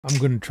I'm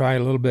going to try a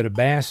little bit of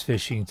bass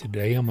fishing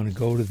today. I'm going to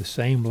go to the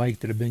same lake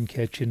that I've been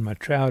catching my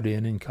trout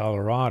in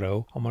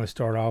Colorado. I'm going to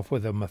start off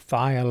with a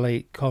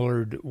methylate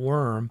colored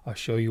worm. I'll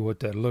show you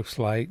what that looks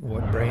like,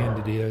 what brand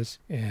it is,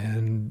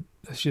 and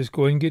let's just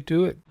go ahead and get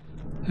to it.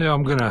 Yeah,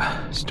 I'm going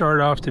to start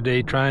off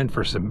today trying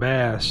for some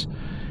bass,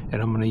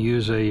 and I'm going to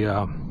use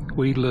a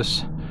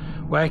weedless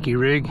Wacky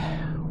rig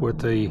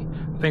with the,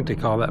 I think they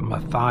call that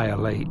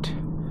methylate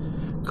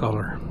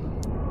color.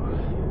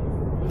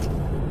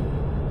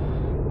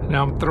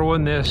 Now I'm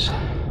throwing this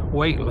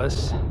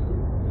weightless.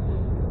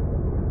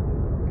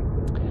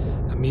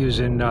 I'm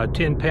using a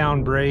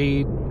 10-pound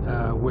braid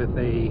with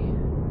a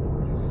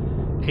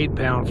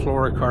 8-pound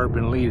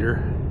fluorocarbon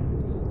leader.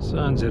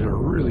 Sun's at a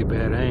really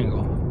bad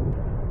angle.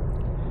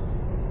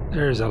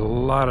 There's a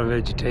lot of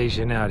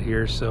vegetation out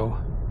here, so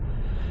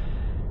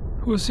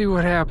we'll see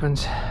what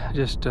happens.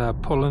 Just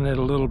pulling it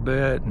a little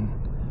bit and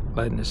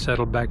letting it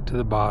settle back to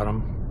the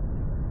bottom.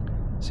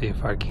 See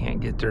if I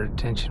can't get their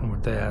attention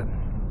with that.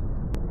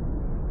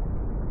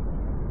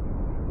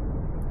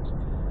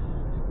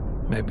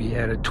 Maybe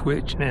add a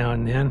twitch now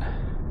and then.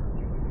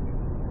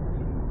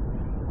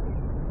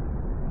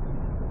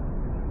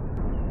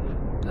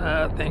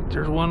 I think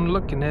there's one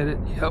looking at it.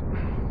 Yep.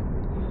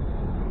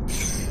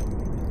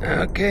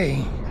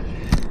 Okay.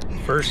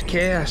 First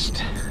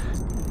cast.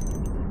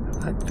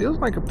 That feels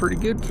like a pretty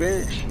good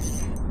fish,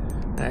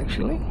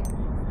 actually.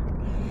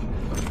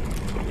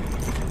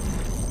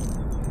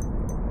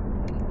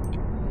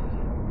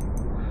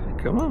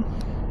 Come on.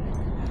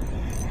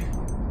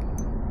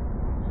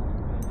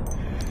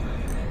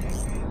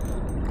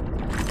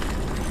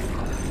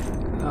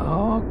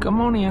 Oh,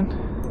 come on in.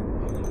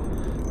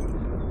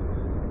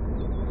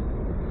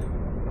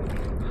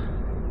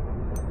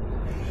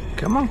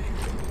 Come on.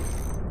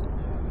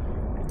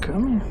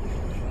 Come in.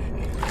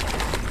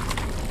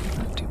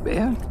 Not too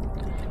bad.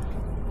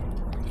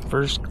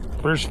 First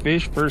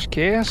fish, first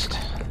cast.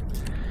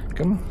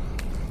 Come on.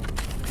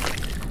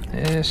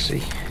 Let's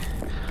see.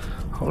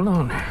 Hold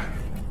on there.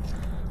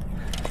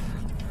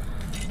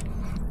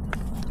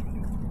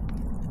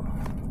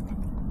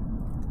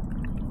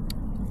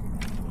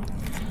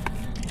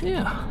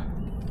 Yeah,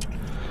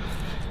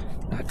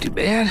 not too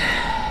bad.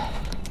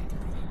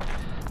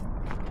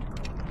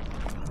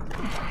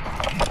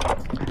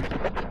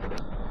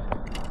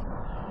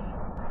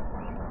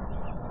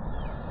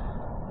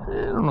 I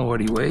don't know what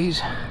he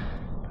weighs,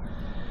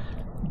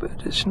 but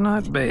it's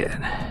not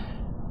bad.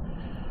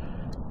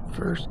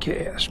 First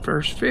cast,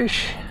 first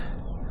fish.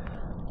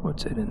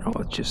 What's it in? Oh,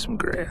 it's just some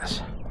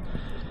grass.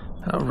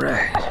 All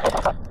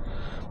right.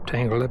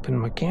 Tangled up in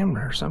my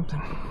camera or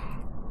something.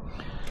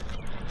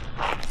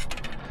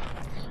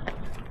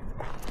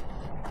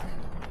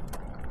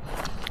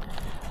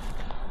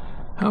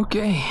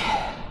 Okay.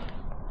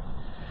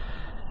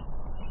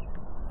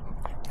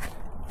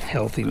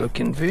 Healthy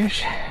looking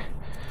fish.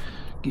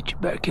 Get you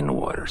back in the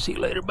water. See you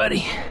later, buddy.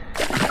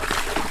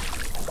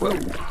 Whoa.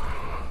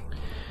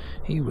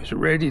 He was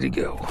ready to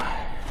go.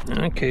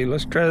 Okay,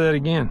 let's try that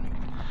again.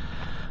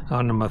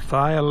 On the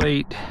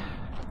methylate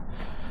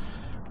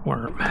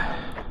worm.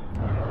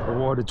 For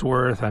what it's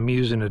worth, I'm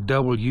using a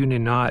double uni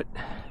knot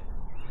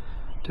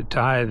to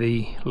tie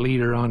the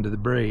leader onto the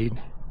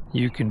braid.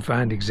 You can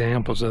find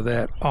examples of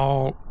that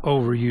all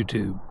over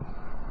YouTube.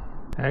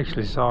 I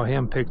actually saw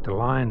him pick the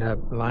line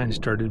up. The line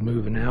started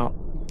moving out.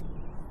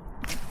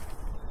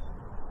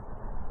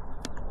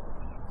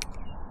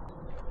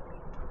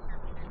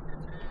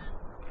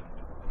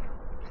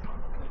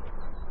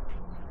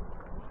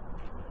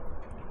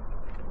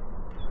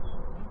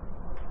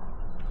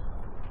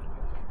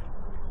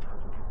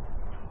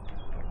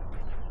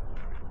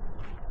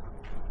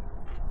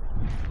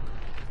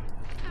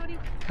 Howdy.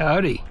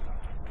 Howdy.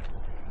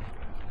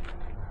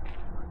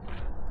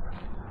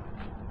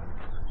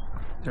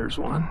 There's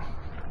one.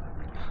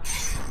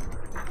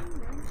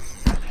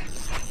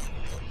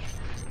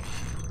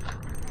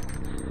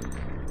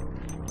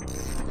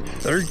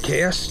 Third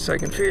cast,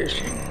 second fish.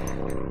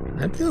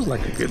 That feels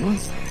like a good one.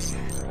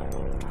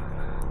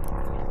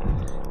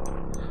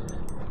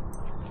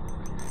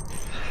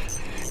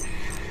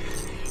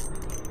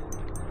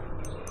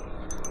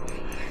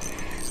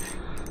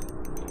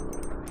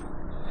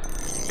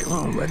 Come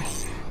on, buddy.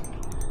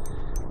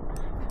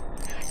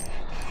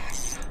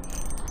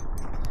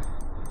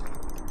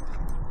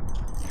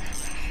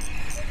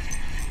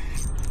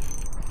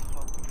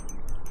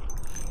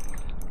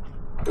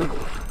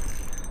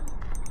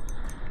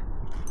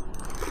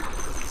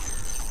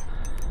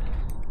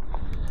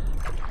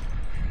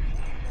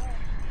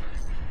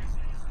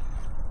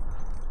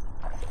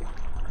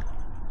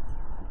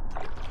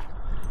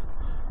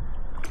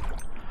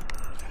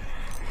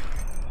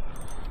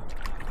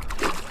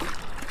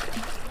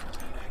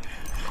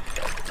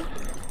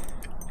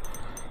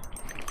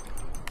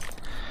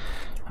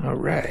 All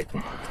right.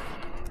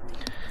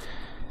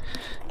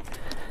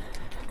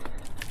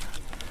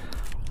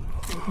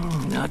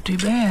 Not too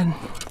bad.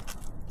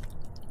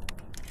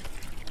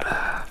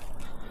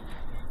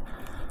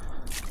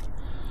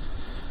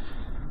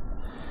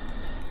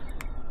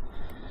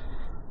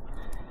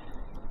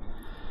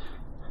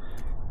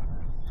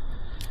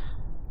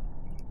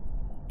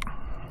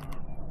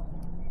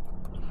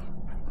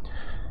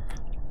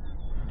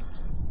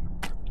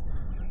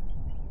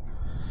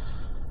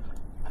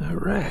 All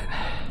right.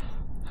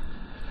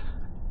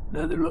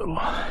 Another little,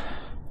 I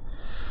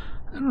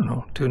don't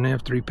know,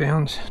 2.5, 3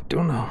 pounds.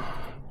 Don't know.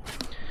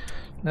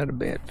 Not a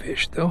bad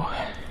fish though.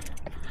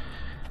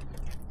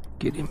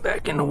 Get him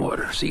back in the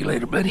water. See you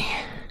later, buddy.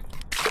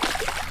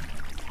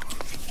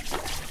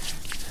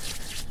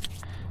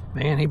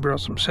 Man, he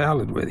brought some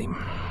salad with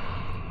him.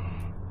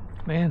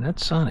 Man, that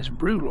sun is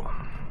brutal.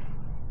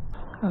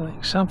 I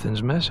think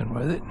something's messing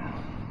with it.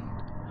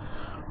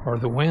 Or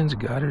the wind's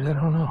got it, I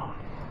don't know.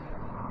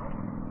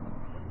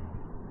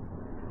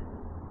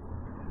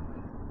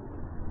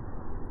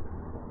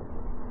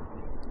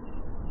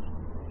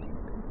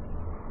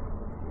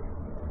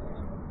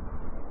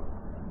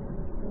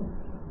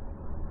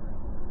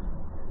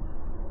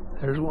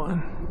 There's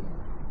one.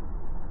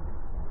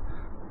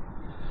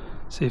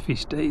 See if he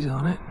stays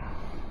on it.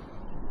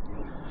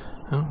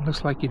 Oh,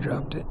 looks like he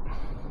dropped it.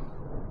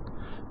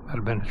 Might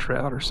have been a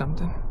trout or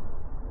something.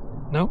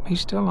 Nope,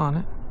 he's still on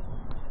it.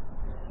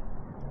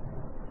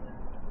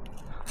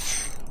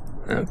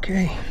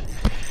 Okay.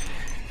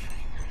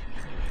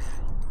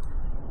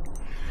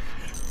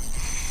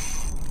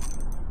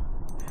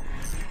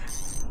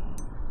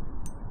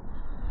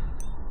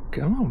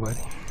 Come on, buddy.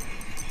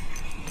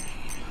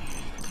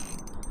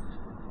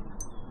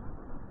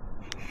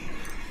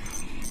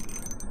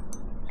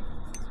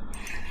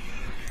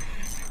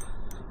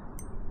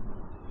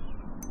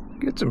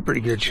 Get some pretty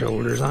good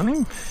shoulders on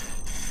him.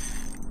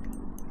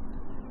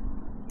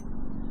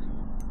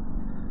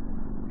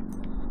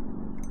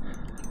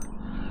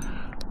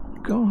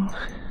 Go on.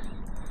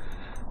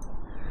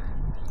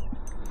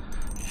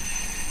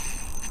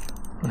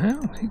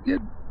 Well, he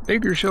got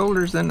bigger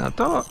shoulders than I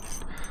thought.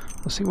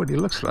 We'll see what he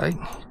looks like.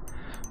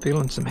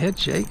 Feeling some head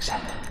shakes.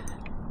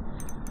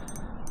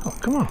 Oh,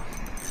 come on.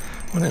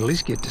 I want to at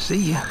least get to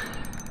see you.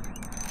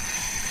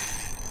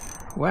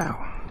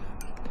 Wow.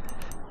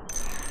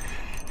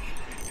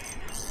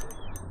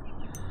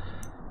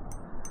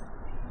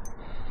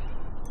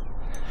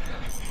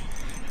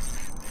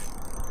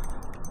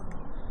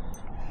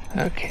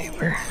 Okay,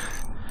 we're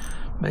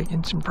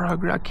making some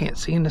progress. I can't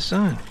see in the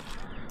sun.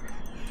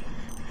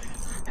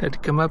 Had to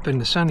come up in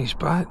the sunny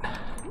spot.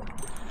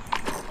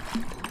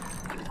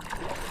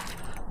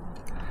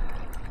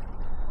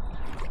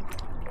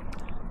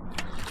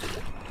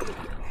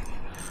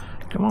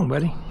 Come on,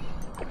 buddy.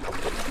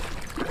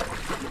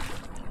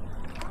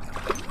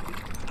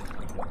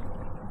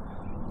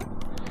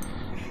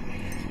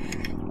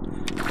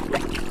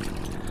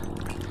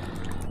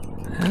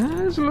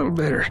 That's a little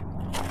better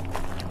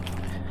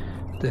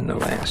than the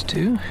last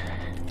two.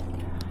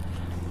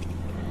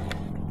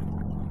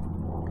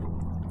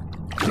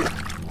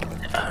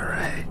 All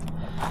right.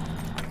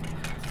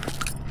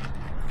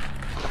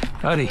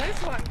 Buddy,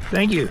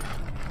 thank you.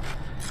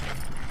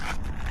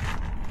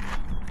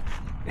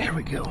 There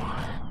we go.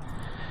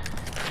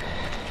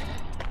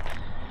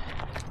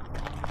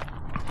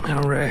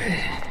 All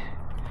right.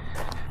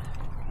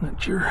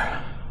 Not sure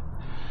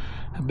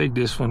how big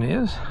this one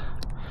is.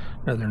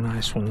 Another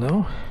nice one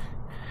though.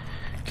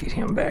 Get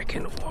him back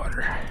in the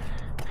water.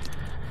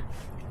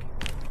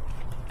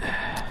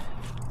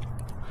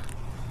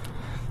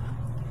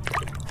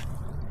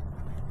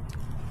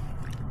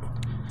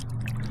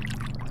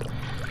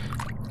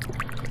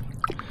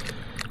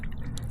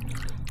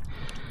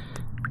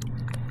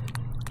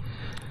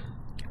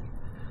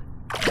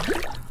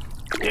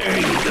 There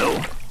you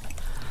go.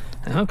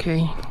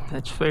 Okay,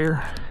 that's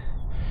fair.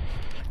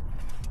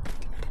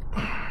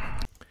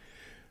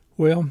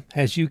 Well,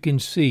 as you can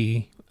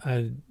see,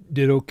 I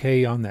did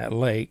okay on that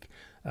lake.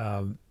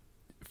 The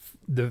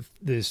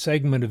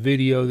segment of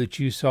video that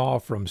you saw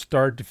from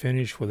start to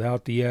finish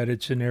without the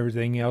edits and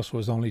everything else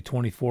was only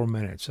 24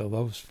 minutes. So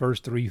those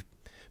first 3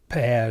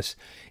 pass,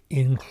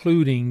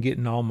 including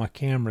getting all my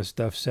camera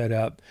stuff set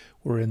up,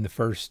 were in the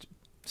first,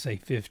 say,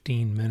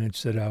 15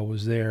 minutes that I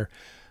was there.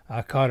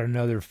 I caught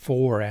another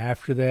 4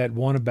 after that,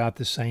 one about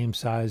the same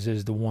size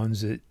as the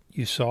ones that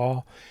you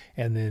saw,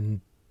 and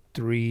then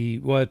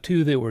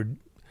 2 that were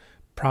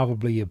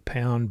probably a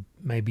pound,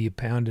 maybe 1.25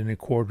 pounds, and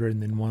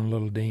then one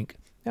little dink.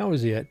 That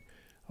was it.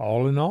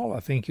 All in all, I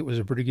think it was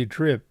a pretty good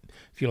trip.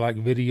 If you like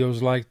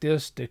videos like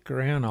this, stick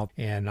around.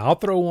 I'll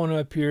throw one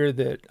up here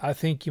that I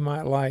think you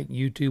might like.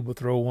 YouTube will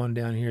throw one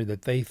down here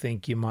that they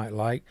think you might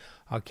like.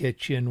 I'll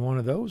catch you in one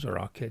of those, or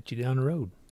I'll catch you down the road.